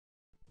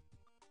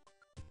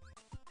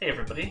Hey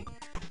everybody,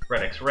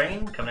 Red X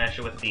Rain coming at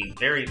you with the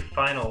very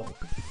final,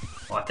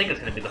 well I think it's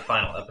going to be the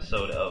final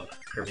episode of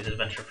Kirby's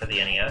Adventure for the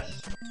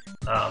NES.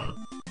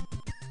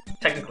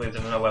 Technically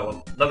there's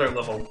another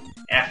level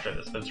after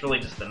this, but it's really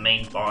just the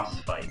main boss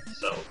fight,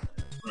 so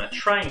I'm going to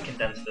try and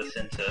condense this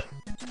into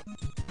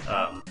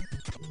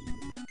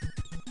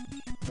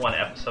one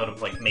episode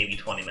of like maybe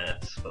 20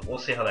 minutes, but we'll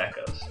see how that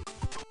goes.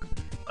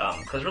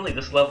 Because really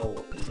this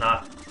level is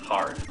not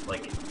hard,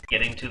 like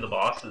getting to the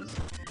boss is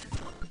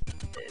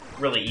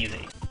really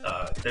easy.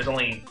 There's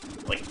only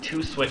like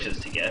 2 switches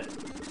to get.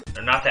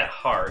 They're not that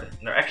hard,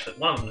 and they're actually,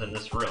 one of them's in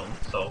this room,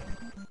 so...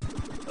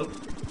 Oh.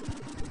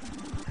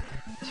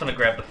 Just want to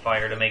grab the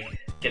fire to make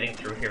getting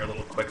through here a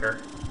little quicker.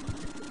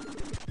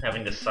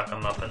 Having to suck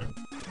them up and...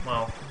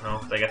 well, no,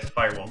 because I guess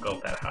fire won't go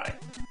that high.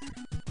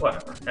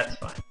 Whatever, that's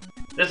fine.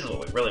 This is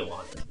what we really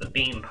want, is the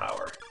beam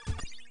power.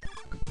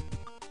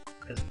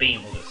 Because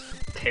beam will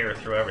just tear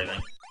through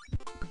everything.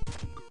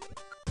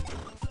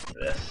 Like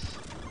this.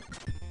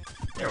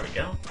 There we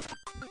go.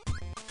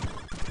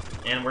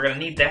 And we're gonna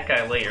need that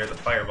guy later, the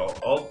fireball.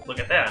 Oh, look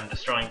at that! I'm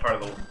destroying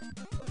part of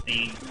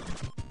these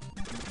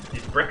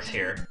bricks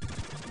here.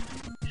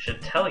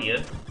 Should tell you,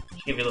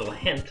 should give you a little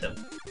hint of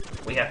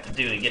what we have to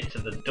do to get to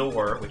the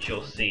door, which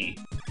you'll see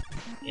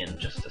in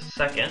just a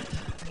second.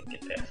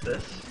 Get past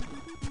this.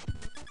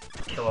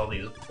 Kill all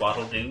these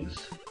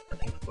waddle-doos, I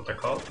think that's what they're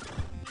called.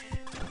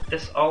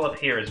 This all up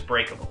here is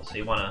breakable, so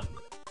you wanna...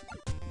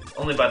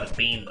 only by the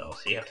beam though,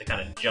 so you have to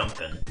kind of jump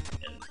and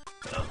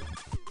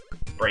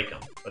break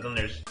them. But then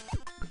there's...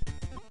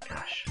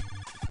 gosh.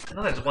 I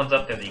know there's ones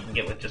up there that you can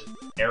get with just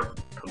air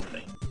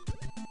poofing.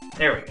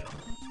 There we go.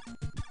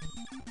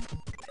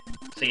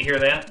 So you hear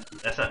that?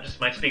 That's not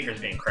just my speakers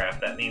being crap,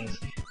 that means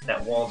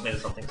that wall's made of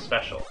something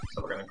special.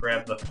 So we're gonna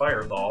grab the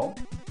fireball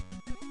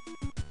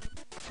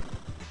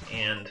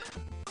and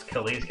let's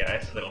kill these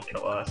guys so they don't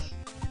kill us.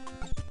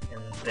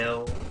 And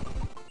they'll...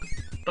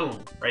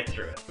 boom! Right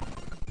through it.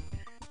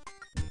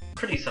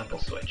 Pretty simple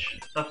switch.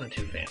 Nothing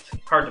too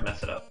fancy. Hard to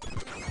mess it up.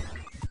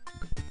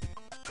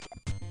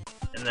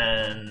 And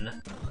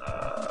then,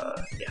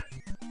 yeah.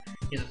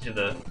 You just do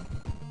the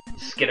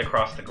skid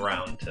across the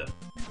ground to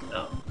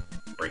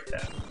break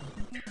that.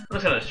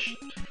 I'm just gonna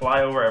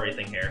fly over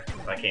everything here,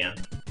 if I can.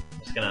 I'm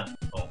just gonna...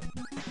 oh.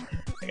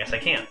 I guess I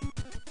can't.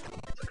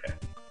 It's okay.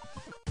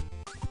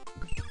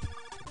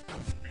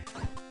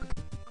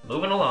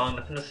 Moving along,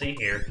 nothing to see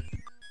here.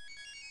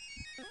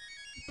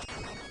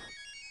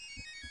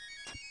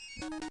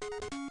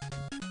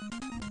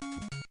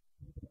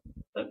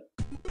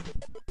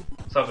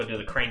 So I'll go do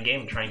the crane game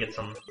and try and get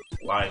some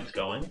lives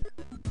going.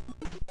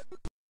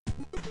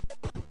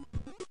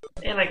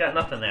 And I got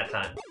nothing that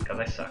time, because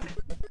I suck.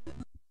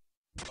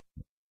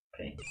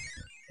 Okay.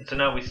 And so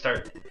now we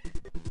start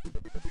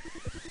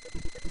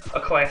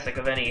a classic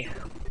of any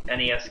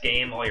NES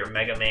game, all your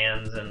Mega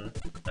Mans and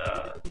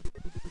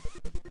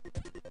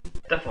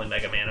definitely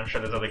Mega Man. I'm sure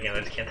there's other games,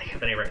 I just can't think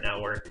of any right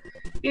now, where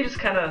you just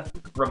kind of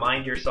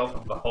remind yourself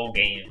of the whole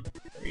game.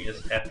 Where you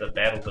just have to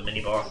battle the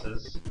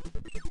mini-bosses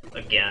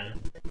again.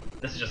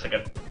 This is just like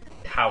a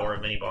tower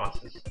of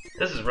mini-bosses.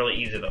 This is really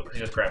easy though, because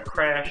you just grab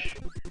Crash,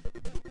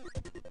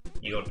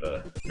 you go to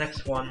the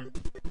next one,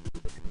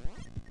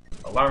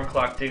 Alarm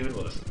Clock Dude,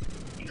 we'll just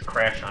use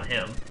Crash on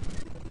him.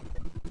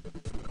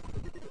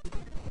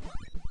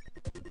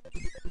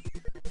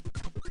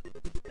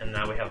 And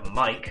now we have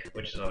Mike,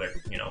 which is another,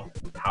 you know,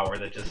 power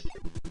that just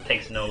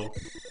takes no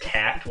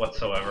tact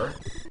whatsoever.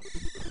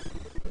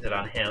 Is it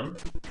on him?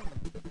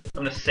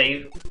 I'm gonna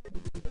save,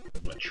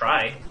 I'm gonna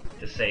try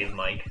to save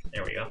Mike.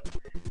 There we go.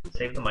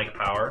 Save the Mike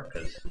power,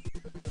 because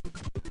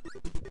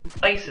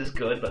Ice is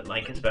good, but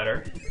Mike is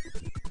better.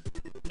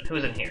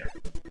 Who's in here?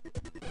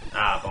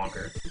 Ah,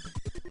 Bonker.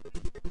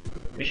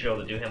 We should be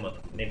able to do him with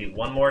maybe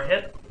 1 more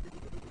hit?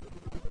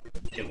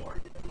 2 more.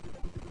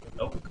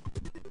 Nope.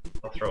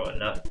 I'll throw a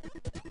nut.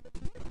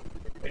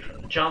 Wait for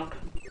him to jump.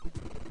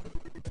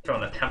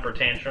 Throwing a temper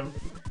tantrum.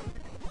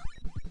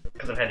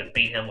 Because I've had to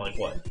beat him like,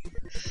 what,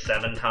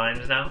 7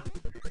 times now?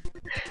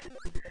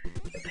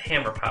 Get the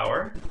hammer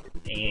power.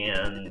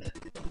 And...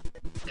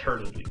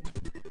 turtle dude.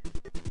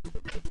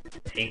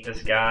 Hate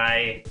this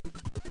guy.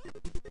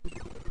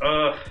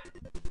 Ugh.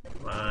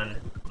 Come on.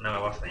 Now I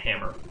lost the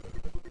hammer.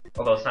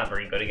 Although it's not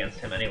very good against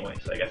him anyway,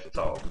 so I guess it's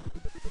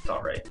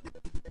alright.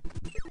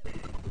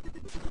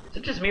 Is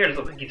it just me or does it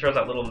look like he throws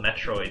out little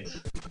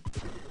Metroids?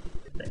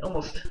 They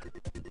almost...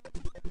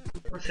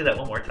 let's see that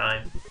one more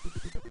time.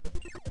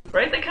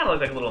 Right? They kind of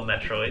look like little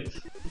Metroids.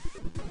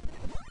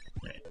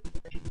 Right.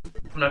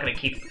 I'm not going to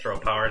keep the throw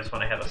power, I just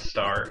want to have a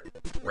star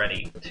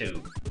ready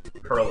to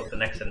hurl at the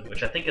next enemy,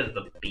 which I think is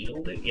the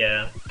beetle dude?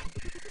 Yeah.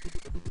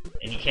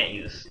 And you can't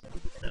use...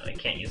 no, I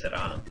can't use it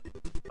on him.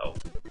 Oh.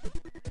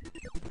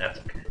 That's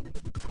okay.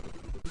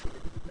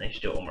 Then you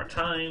should do it one more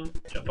time.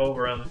 Jump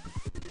over him.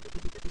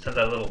 Sends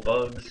out little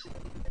bugs.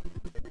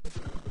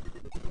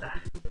 Ah.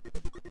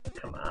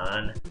 Come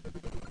on.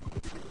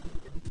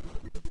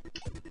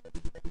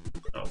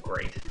 Oh,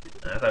 great.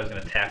 I thought he was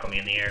going to tackle me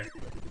in the air.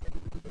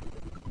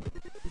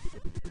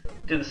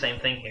 Do the same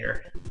thing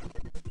here.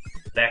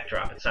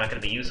 backdrop. It's not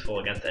going to be useful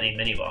against any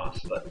mini-boss,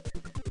 but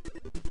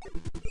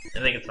I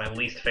think it's my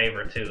least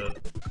favorite, too. The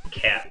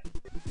cat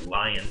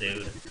lion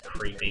dude.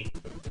 Creepy.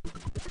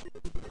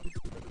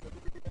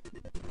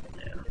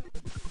 Yeah.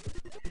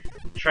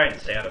 Try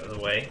and stay out of his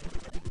way.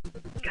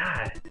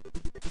 God.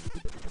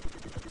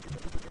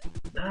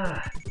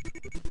 Ah.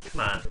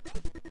 Come on.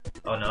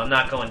 Oh no, I'm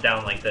not going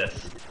down like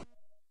this.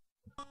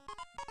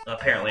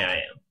 Apparently I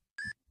am.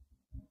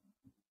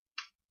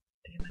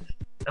 Damn it.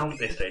 Elm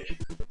Bay stage.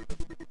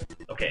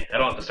 Okay, I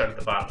don't have to start at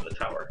the bottom of the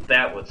tower.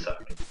 That would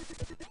suck.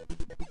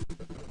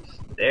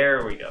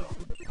 There we go.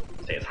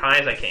 Stay as high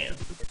as I can.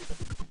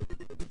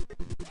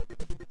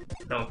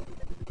 No.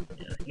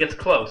 Yeah, he gets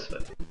close,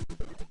 but...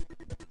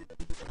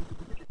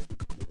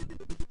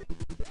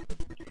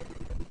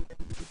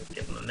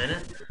 Give him a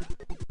minute.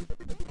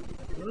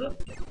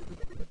 Whoop.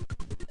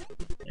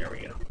 There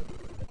we go.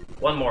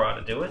 One more ought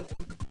to do it.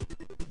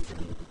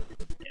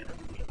 Yeah.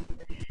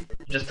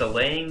 Just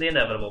delaying the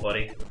inevitable,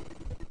 buddy.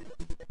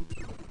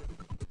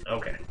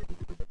 Okay.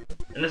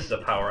 And this is a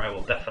power I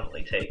will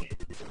definitely take.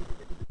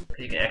 Because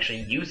you can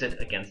actually use it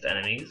against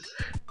enemies.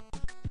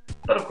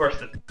 But of course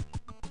the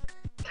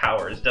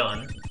tower is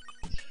done.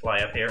 Let's fly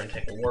up here and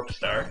take a warp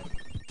star.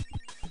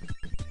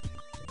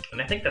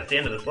 And I think that's the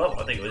end of this level.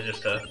 I think it was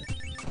just a...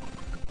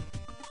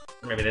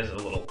 Maybe there's a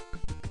little...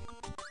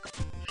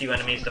 few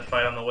enemies to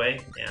fight on the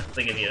way. Yeah,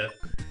 they give you a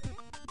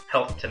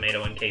health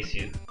tomato in case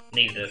you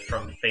need it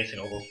from facing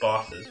all those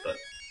bosses, but...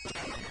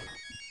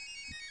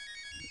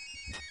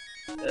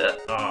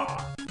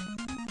 Aw.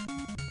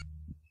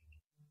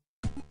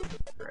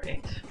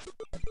 Right.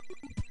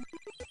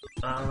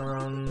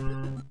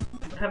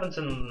 What happens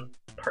in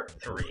part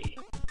 3?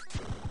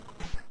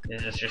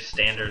 Is just your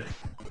standard...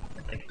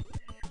 I think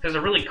there's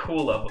a really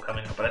cool level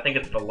coming up, but I think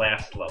it's the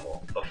last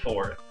level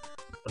before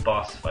the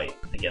boss fight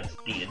against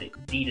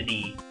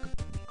Dedede.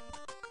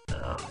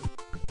 Let's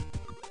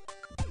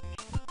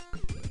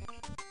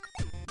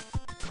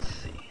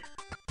see.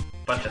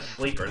 Bunch of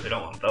sleepers, we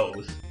don't want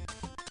those.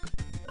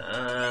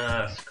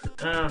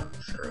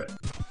 Screw it.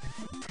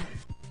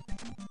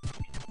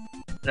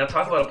 Now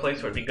talk about a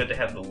place where it'd be good to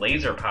have the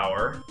laser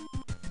power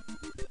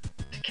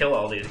to kill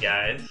all these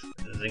guys,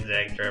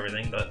 zigzag through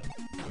everything, but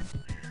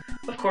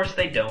of course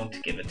they don't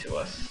give it to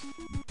us.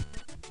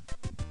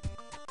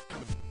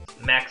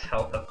 Max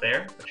health up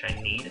there, which I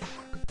need.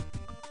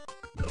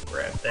 Go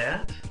grab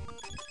that.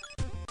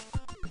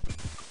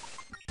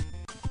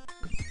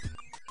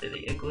 To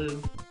the igloo.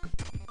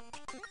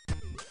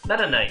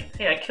 Meta Knight.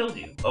 Hey, I killed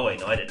you. Oh wait,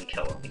 no, I didn't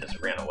kill him. He just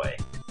ran away.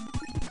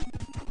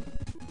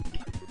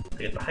 To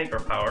get the hyper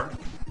power.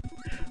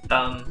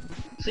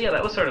 So yeah,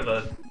 that was sort of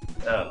a...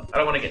 I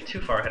don't want to get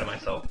too far ahead of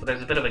myself, but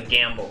there's a bit of a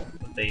gamble.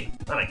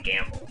 Not a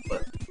gamble,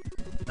 but...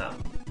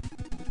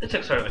 they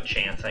took sort of a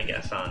chance, I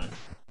guess, on...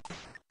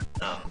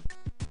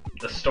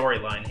 the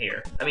storyline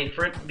here. I mean,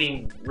 for it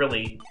being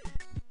really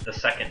the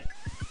second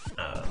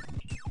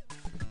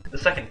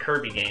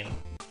Kirby game,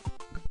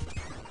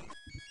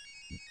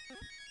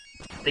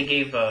 they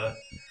gave we'll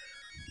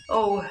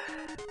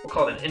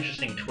call it an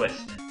interesting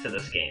twist to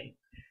this game.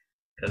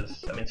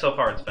 Because, I mean, so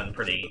far it's been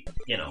pretty,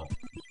 you know,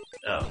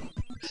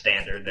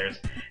 standard. There's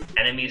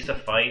enemies to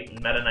fight,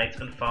 and Meta Knight's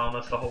been following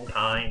us the whole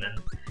time, and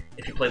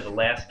if you played the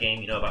last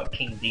game, you know about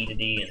King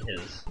Dedede and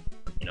his,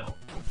 you know,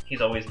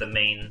 he's always the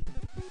main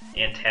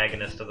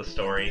antagonist of the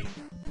story.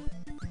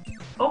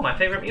 Oh, my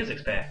favorite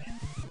music's back.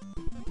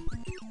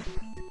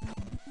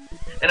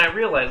 And I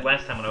realized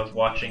last time when I was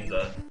watching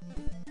the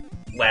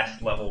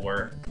last level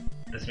where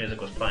this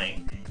music was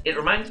playing, it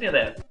reminds me of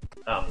that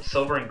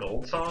Silver and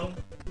Gold song.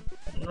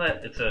 You know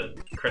that? It's a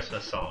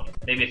Christmas song.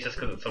 Maybe it's just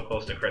because it's so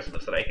close to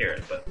Christmas that I hear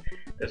it, but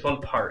there's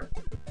one part.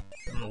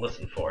 I'm gonna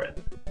listen for it.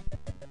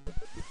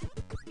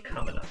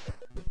 Coming up.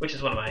 Which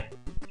is one of my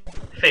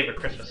favorite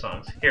Christmas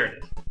songs. Here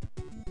it is.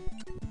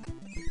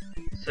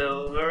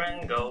 Silver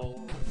and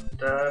gold,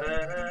 da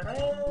da da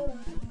da.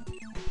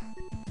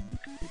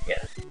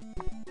 Yeah.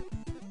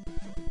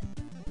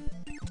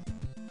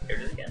 Here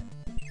it is again.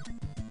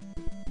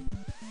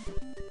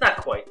 Not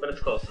quite, but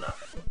it's close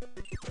enough.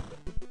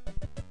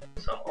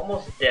 So I'm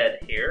almost dead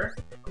here,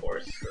 of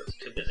course, because I was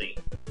too busy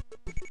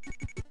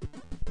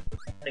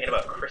thinking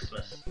about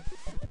Christmas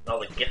and all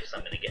the gifts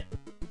I'm gonna get.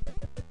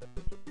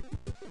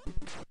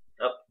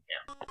 Oh,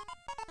 yeah.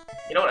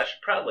 You know what, I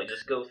should probably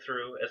just go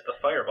through as the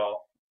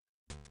fireball.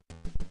 I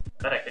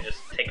bet I could just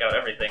take out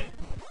everything.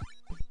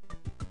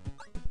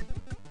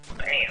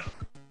 Bam!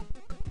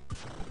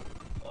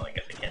 Well, I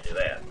guess I can't do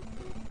that.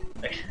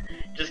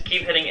 Just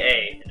keep hitting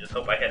A and just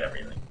hope I hit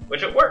everything.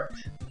 Which it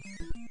worked!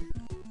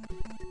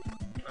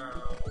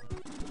 I'm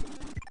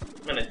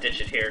gonna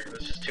ditch it here because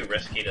it's just too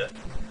risky to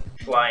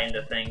fly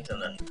into things and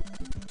then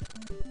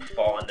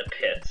fall into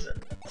pits,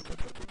 and it's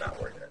not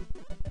worth it.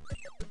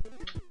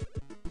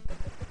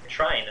 I'm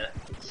trying to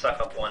suck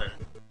up one and...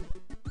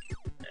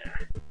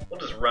 We'll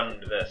just run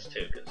into this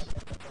too, because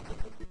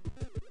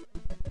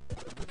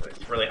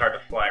it's really hard to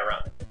fly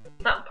around.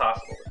 Not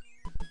impossible.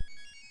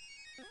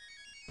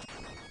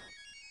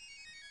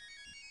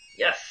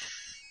 Yes!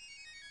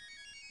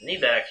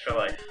 Need that extra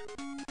life.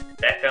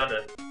 Back down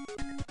to,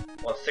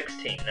 well,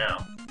 16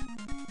 now.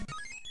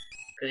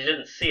 Because you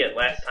didn't see it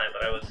last time,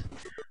 but I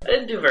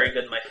didn't do very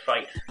good in my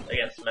fight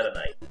against Meta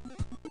Knight.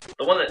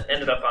 The one that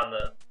ended up on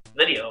the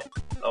video,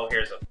 oh,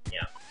 here's a,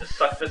 yeah, just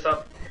suck this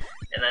up,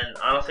 and then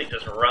honestly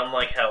just run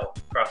like hell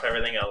across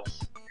everything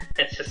else.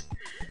 It's just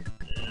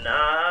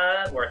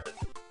not worth it.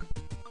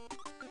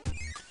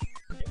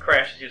 And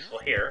Crash is useful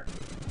here.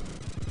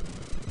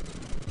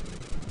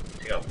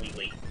 So you got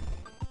Wheelie.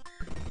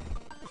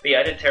 But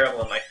yeah, I did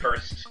terrible in my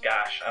first,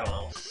 gosh, I don't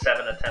know,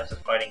 7 attempts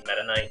at fighting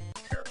Meta Knight.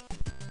 Terrible.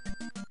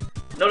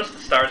 Notice the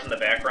stars in the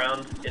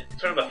background. It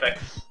sort of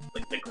affects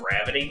like the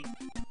gravity.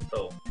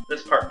 So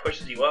this part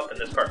pushes you up and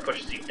this part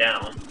pushes you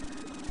down.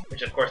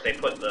 Which of course they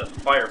put the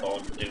fireball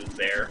dudes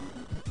there.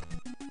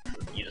 So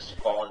you just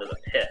fall into the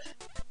pit.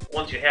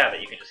 Once you have it,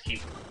 you can just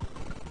keep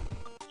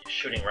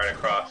shooting right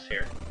across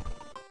here.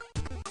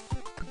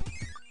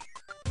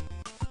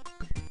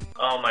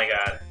 Oh my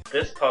god,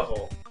 this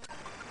puzzle.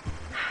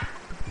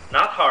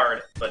 Not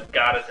hard, but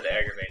god is it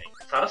aggravating.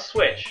 It's not a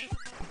switch.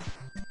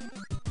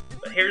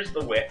 But here's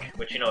the wick,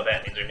 which you know what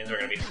that means. It means we're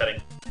gonna be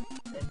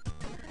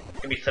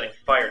setting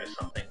fire to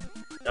something.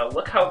 Now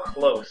look how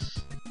close.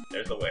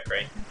 There's the wick,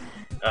 right?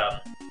 I'm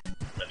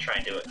gonna try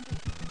and do it.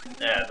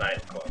 It's not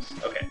even close.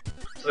 Okay.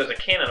 So there's a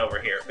cannon over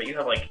here, but you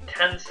have like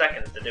 10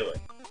 seconds to do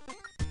it.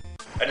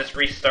 I just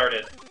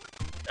restarted.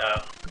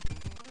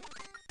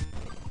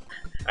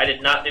 I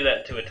did not do that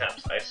in 2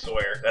 attempts, I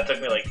swear. That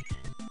took me like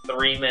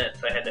 3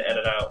 minutes I had to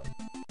edit out.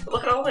 But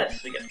look at all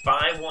this. We get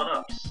 5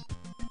 1-ups.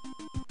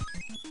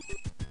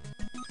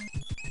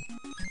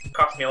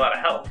 Cost me a lot of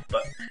health,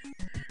 but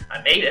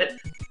I made it.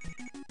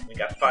 We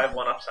got 5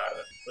 1-ups out of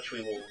it, which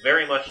we will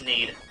very much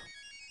need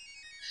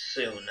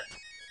soon.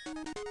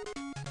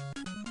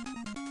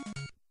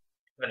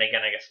 Then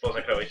again, I suppose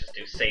I could always just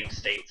do save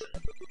states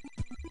and,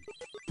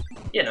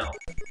 you know,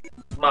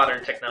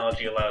 modern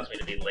technology allows me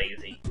to be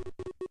lazy.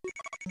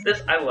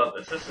 I love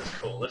this. This is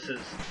cool. This is,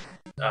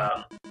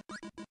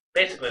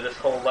 basically this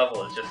whole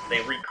level is just,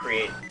 they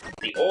recreate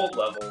the old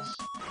levels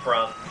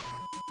from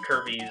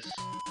Kirby's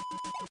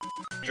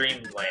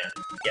Dreamland.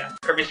 Yeah,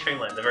 Kirby's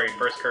Dreamland, the very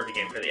first Kirby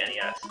game for the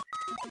NES.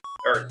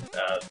 Or,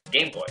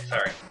 Game Boy,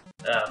 sorry.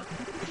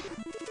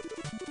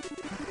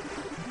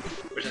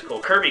 Which is cool.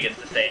 Kirby gets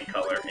to stay in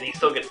color, and he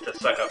still gets to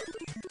suck up,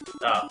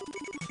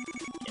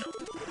 you know,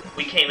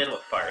 we came in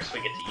with fire, so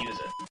we get to use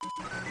it.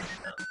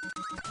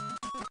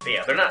 But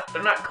yeah, they're not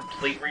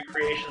complete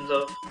recreations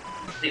of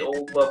the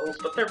old levels,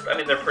 but they're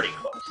pretty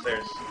close.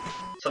 There's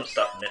some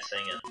stuff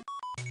missing, and,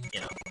 you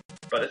know,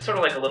 but it's sort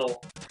of like a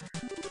little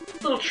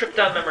trip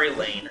down memory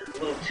lane, a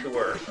little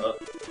tour of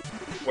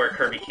where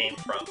Kirby came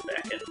from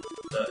back in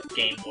the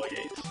Game Boy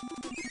days.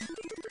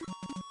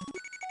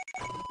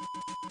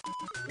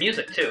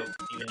 Music, too.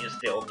 You can use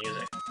the old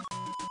music.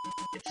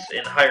 It's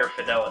in higher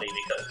fidelity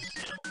because,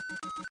 you know,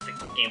 the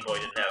Game Boy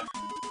didn't have...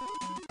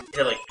 It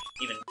had, like,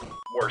 even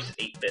worse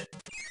than 8-bit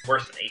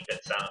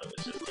sound. It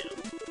was just, you know...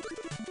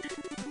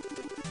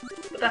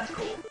 But that's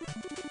cool.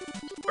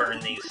 Burn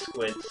these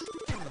squids.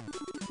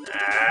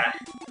 Ah!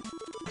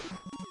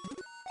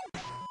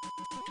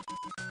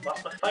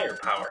 Lost my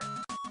firepower.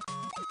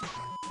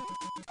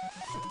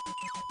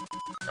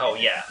 Oh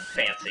yeah,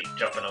 fancy.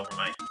 Jumping over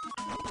my...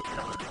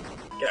 Come on.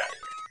 Get out of here.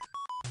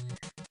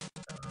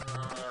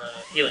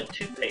 Healing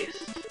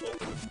toothpaste. We'll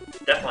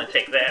definitely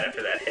take that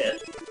after that hit.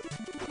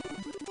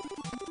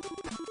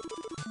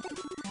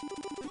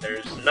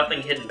 There's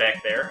nothing hidden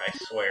back there, I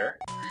swear.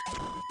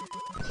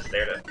 It's just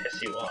there to piss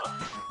you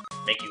off.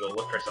 Make you go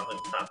look for something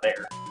that's not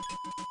there.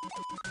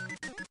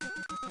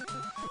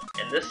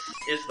 And this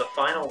is the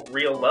final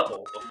real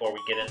level before we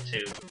get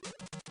into,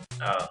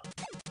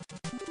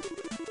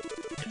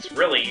 it's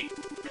really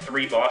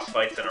 3 boss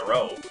fights in a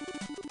row.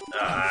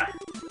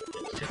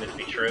 It's too good to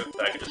be true,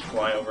 that I could just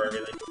fly over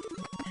everything.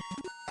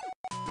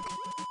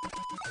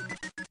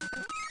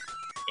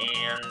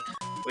 And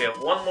we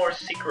have one more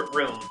secret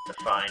room to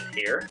find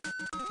here.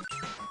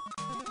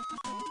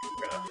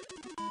 We're gonna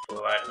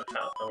fly to the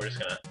top, and we're just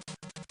gonna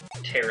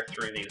tear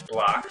through these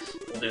blocks.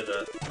 We'll do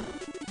the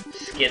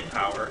skid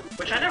power,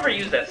 which I never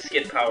use that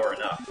skid power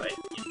enough.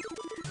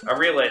 I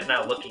realize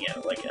now looking at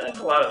it, like, that's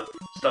a lot of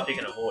stuff you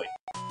can avoid.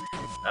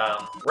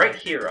 Right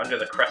here, under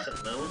the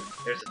crescent moon,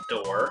 there's a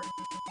door.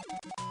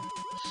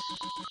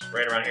 It's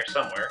right around here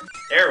somewhere.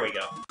 There we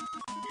go.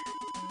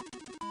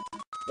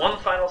 One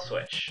final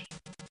switch.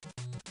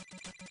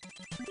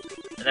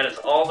 And that is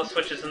all the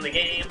switches in the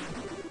game.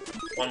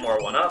 One more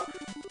 1-up.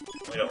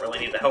 We don't really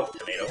need the health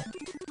tomato.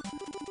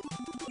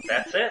 But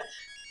that's it.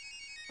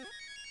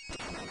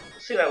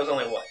 See, that was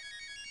only, what?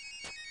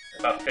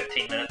 About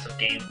 15 minutes of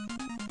game.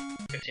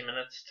 15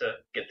 minutes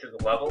to get through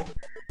the level.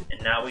 And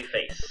now we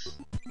face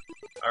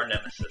our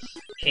nemesis,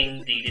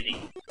 King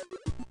Dedede.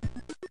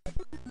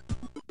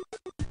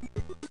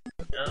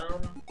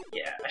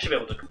 Yeah, I should be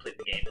able to complete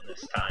the game in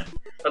this time.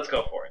 Let's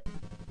go for it.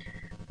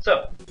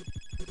 So,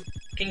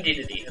 King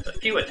Dedede has a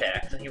few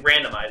attacks, and he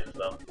randomizes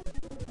them.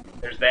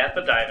 There's that,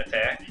 the dive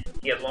attack.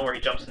 He has one where he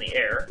jumps in the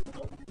air.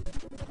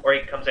 Or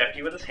he comes after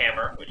you with his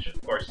hammer, which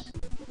of course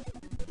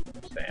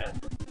is bad.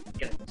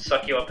 He can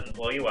suck you up and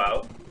blow you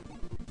out.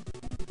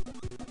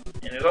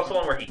 And there's also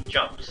one where he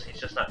jumps. He's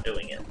just not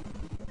doing it.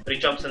 But he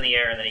jumps in the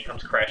air and then he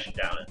comes crashing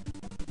down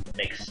and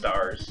makes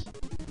stars.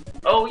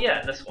 Oh yeah,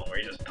 and this one where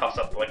he just puffs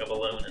up like a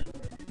balloon and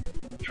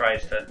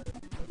tries to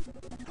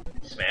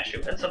smash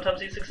you. And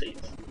sometimes he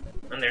succeeds.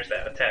 And there's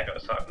that attack I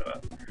was talking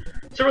about.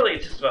 So really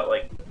it's just about,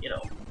 like, you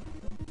know,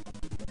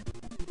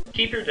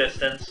 keep your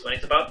distance. When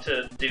he's about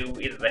to do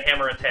either the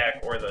hammer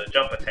attack or the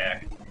jump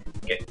attack,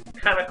 get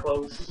kind of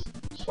close,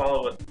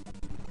 swallow a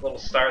little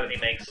star that he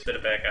makes, spit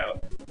it back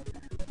out.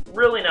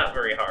 Really not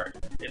very hard.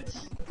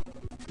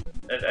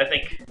 I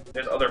think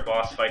there's other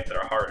boss fights that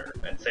are harder.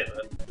 I'd say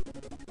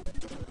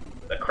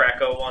the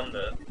Krako one,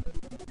 the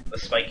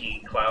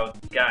spiky cloud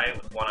guy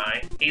with one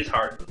eye, he's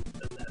harder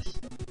than this.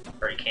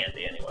 Or he can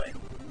be anyway.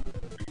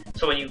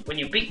 So when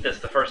you beat this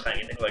the first time,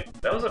 you think,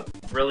 like, that was a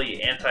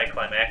really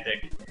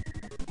anticlimactic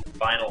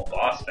final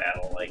boss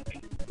battle.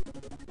 Like,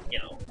 you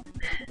know,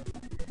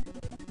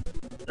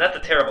 that's a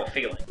terrible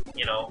feeling,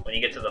 you know, when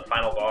you get to the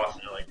final boss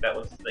and you're like, that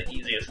was the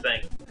easiest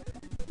thing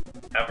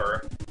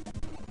ever.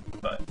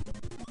 But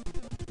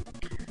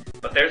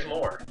there's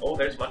more. Oh,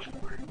 there's much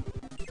more.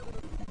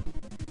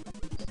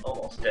 It's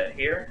almost dead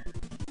here.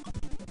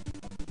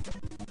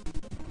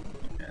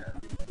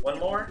 One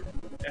more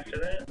after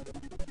that.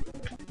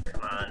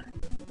 Come on.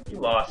 You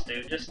lost,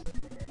 dude. Just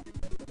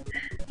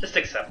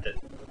accept it.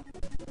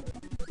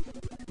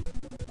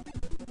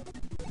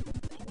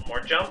 One more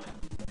jump.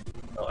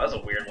 Oh, that was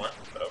a weird one,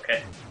 but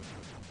okay.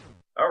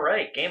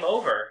 Alright, game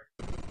over.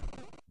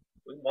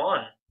 We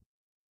won.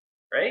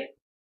 Right?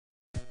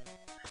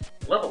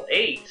 Level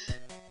 8?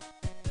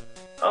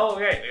 Oh,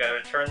 right, we gotta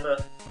return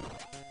the...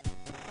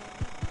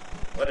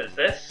 What is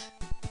this?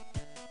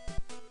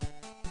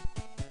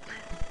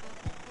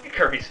 Look at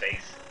Kirby's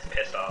face. He's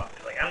pissed off.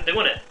 He's like, I'm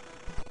doing it.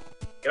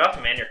 Get off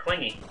me, man, you're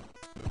clingy.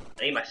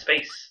 I need my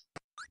space.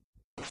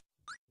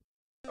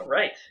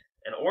 Alright,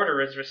 an order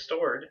is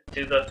restored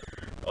to the...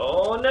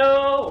 Oh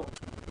no!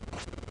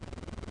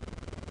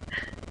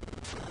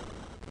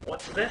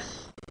 What's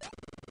this?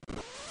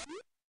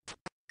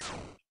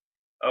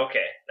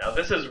 Okay, now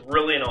this is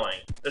really annoying.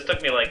 This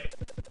took me, like,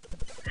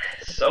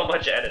 so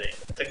much editing.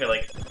 It took me,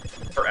 like,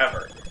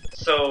 forever.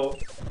 So,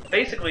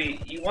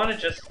 basically, you want to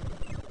just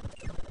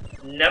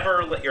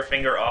never let your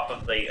finger off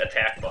of the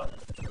attack button.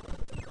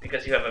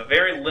 Because you have a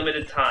very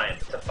limited time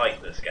to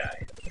fight this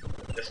guy.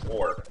 This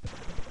orb.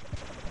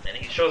 And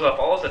he shows off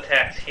all his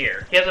attacks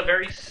here. He has a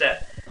very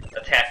set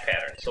attack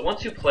pattern. So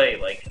once you play,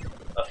 like,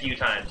 a few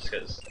times,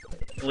 because,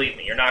 believe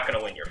me, you're not going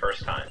to win your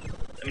first time.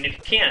 I mean, if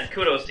you can,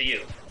 kudos to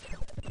you.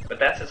 But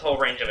that's his whole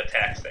range of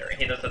attacks there,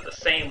 and he does it the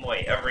same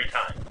way every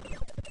time.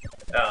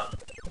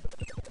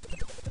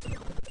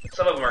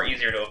 Some of them are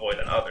easier to avoid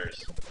than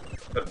others.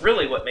 But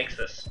really what makes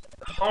this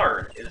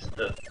hard is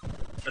the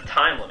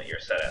time limit you're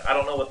set at. I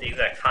don't know what the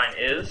exact time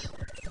is.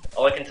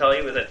 All I can tell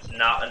you is that it's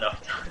not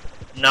enough time.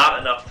 Not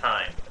enough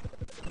time.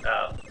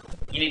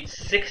 You need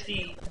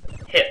 60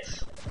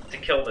 hits to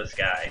kill this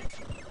guy.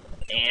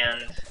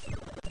 And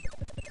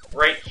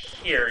right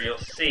here you'll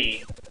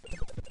see,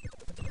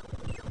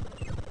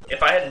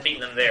 if I hadn't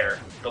beaten him there,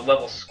 the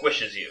level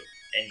squishes you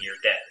and you're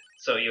dead.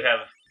 So you have,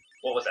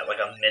 what was that, like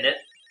a minute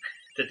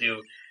to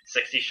do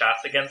 60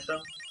 shots against him?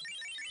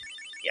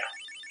 Yeah.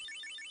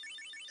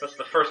 So that's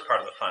the first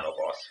part of the final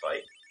boss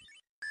fight.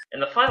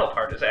 And the final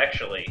part is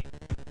actually,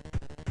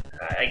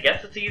 I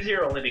guess it's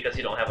easier only because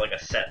you don't have like a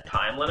set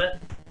time limit.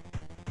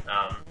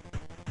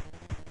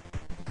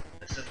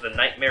 This is the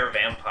Nightmare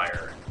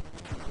Vampire.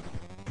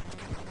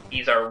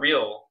 He's our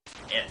real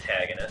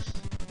antagonist.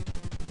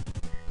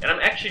 And I'm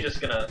actually just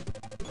gonna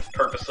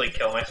purposely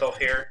kill myself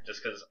here,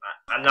 just because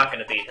I'm not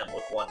gonna beat him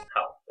with 1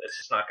 health. It's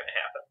just not gonna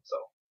happen, so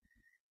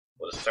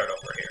we'll just start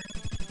over here.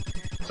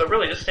 So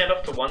really, just stand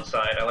off to one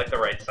side. I like the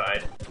right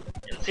side.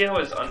 And see how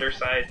his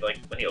underside, like,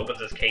 when he opens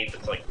his cape,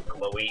 it's, like,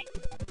 glowy?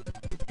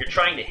 You're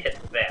trying to hit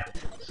that,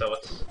 so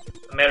it's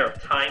a matter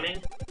of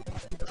timing.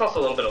 It's also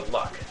a little bit of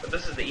luck, but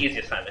this is the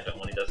easiest time to hit him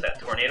when he does that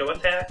tornado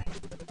attack.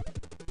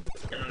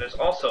 And then there's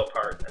also a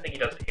part, I think he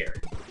does it here.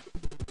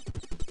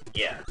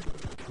 Yeah.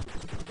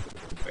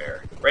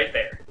 Where? Right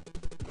there.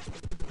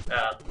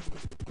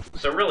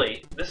 So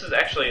really, this is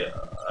actually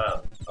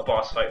a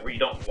boss fight where you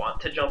don't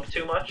want to jump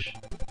too much.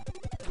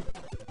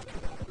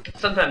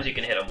 Sometimes you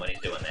can hit him when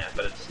he's doing that,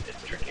 but it's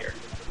trickier.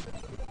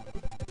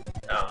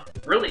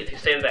 Really, if you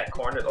stay to that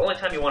corner, the only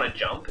time you want to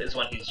jump is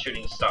when he's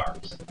shooting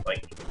stars.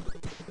 Like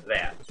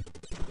that.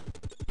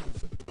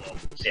 Well,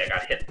 see, I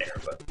got hit there,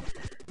 but...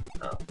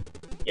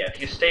 yeah,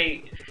 if you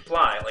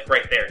fly, like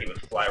right there, he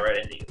would fly right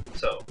into you.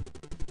 So,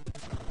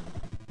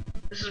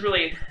 this is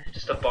really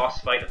just a boss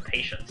fight of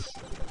patience.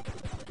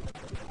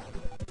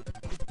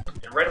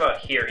 And right about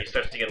here, he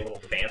starts to get a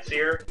little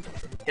fancier.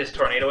 His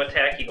tornado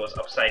attack, he goes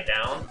upside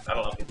down. I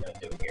don't know if he's going to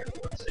do it here.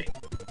 Let's see.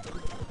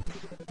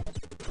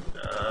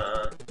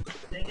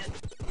 Dang it.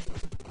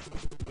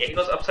 Yeah, he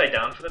goes upside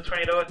down for the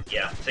tornado.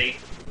 Yeah, see?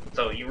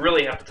 So you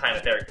really have to time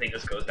it there, because he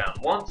just goes down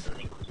once, and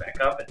he goes back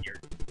up, and you're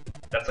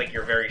That's like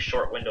your very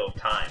short window of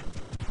time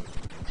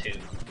to...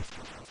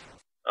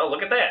 Oh,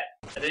 look at that!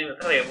 I didn't even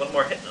tell you I have one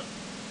more hit in him.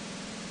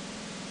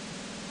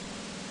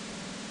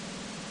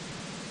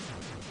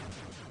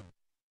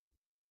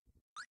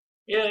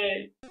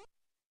 Yay!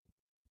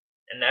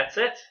 And that's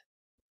it!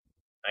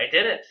 I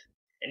did it!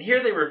 And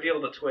here they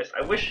reveal the twist.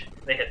 I wish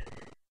they had...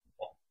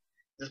 Well,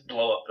 just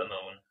blow up the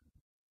moon.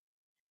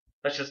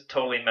 Let's just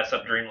totally mess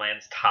up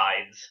Dreamland's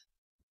tides.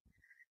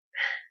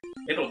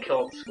 Maybe it'll kill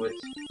all the squids.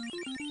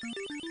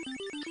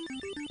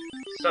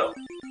 So,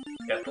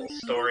 got the little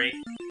story.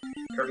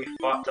 Kirby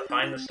fought to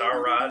find the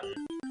Star Rod,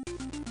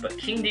 but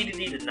King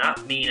Dedede did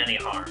not mean any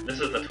harm. This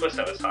is the twist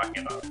I was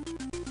talking about.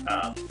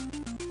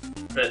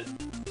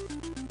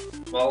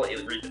 Well,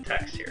 I'll read the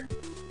text here.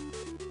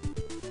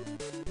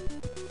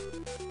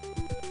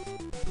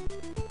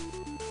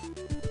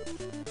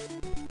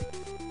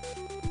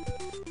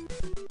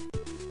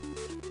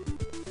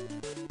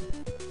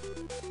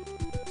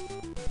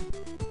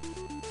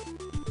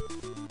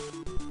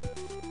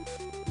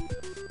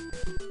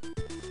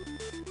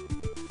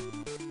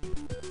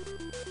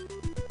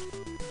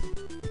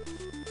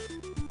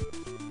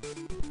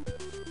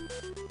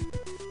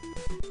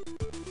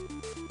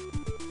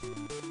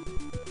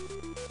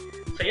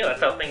 So yeah,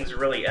 that's how things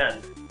really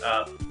end.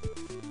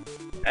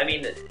 I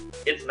mean,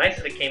 it's nice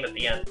that it came at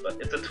the end, but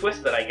it's a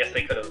twist that I guess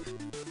they could have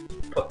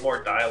put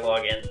more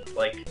dialogue in,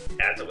 like,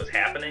 as it was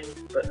happening.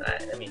 But,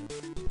 I mean,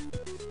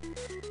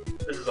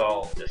 this is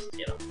all just,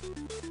 you know...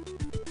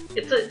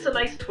 It's a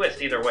nice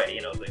twist either way,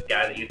 you know, the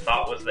guy that you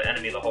thought was the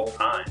enemy the whole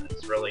time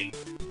is really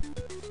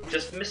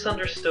just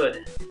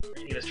misunderstood.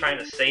 He was trying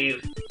to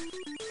save...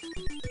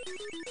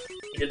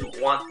 He didn't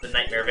want the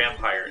Nightmare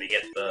Vampire to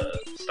get the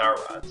Star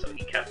Rod, so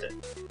he kept it.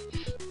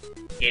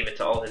 Gave it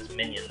to all his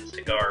minions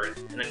to guard,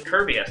 and then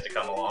Kirby has to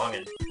come along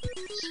and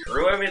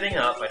screw everything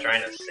up by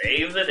trying to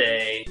save the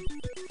day.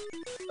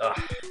 Ugh.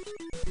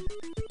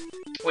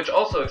 Which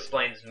also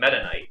explains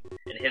Meta Knight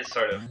and his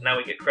sort of... Now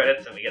we get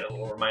credits and we get a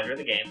little reminder of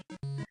the game.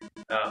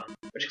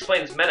 Which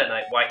explains Meta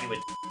Knight why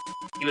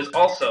he was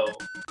also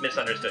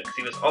misunderstood, because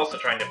he was also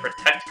trying to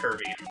protect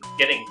Kirby from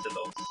getting to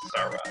those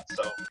Star Rods.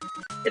 So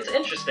it's an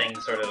interesting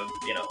sort of,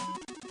 you know,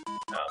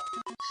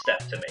 step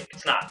to make.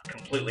 It's not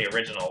completely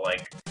original,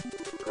 like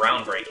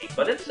groundbreaking,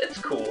 but it's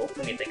cool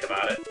when you think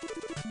about it,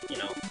 you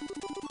know.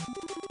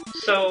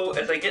 So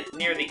as I get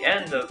near the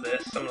end of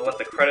this, I'm gonna let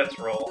the credits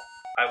roll.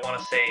 I want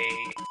to say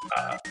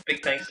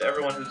big thanks to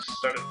everyone who's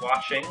started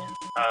watching,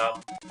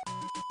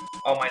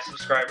 all my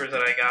subscribers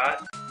that I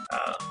got,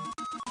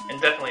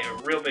 and definitely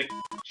a real big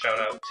shout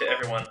out to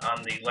everyone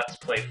on the Let's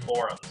Play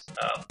forums.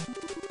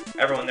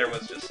 Everyone there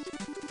was just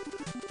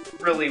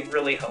really,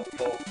 really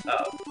helpful,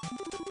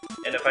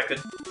 and if I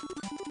could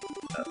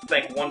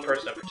thank one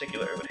person in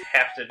particular, it would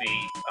have to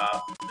be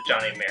the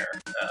Johnny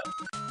Mayor.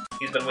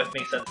 He's been with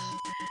me since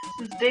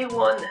day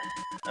one,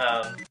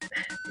 as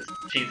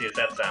cheesy as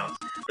that sounds,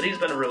 but he's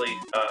been really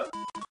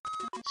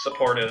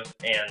supportive,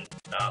 and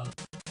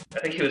I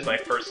think he was my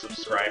first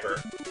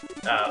subscriber,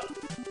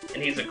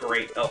 and he's a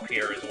great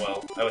LPer as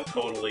well. I would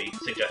totally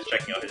suggest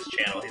checking out his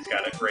channel. He's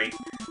got a great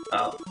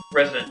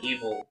Resident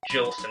Evil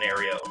Jill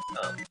scenario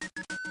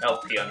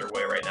LP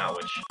underway right now,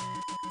 which,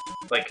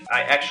 like,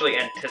 I actually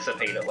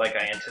anticipate it like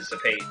I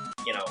anticipate,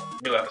 you know,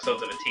 new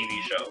episodes of a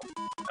TV show.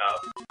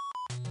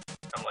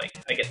 I'm like,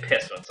 I get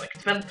pissed when it's like,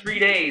 it's been 3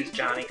 days,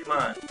 Johnny, come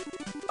on,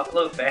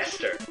 upload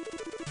faster.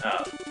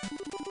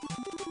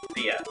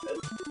 But yeah,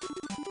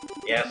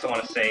 I also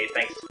want to say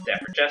thanks to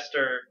Dapper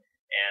Jester,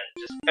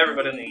 and just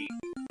everybody in the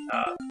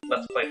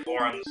Let's Play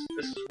forums.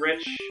 This is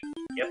Rich,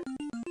 yep,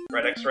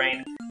 Red X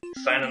Rain,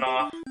 signing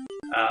off.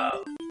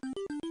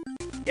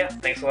 Yeah,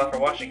 thanks a lot for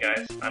watching,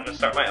 guys. I'm going to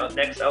start my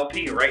next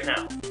LP right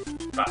now.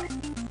 Bye.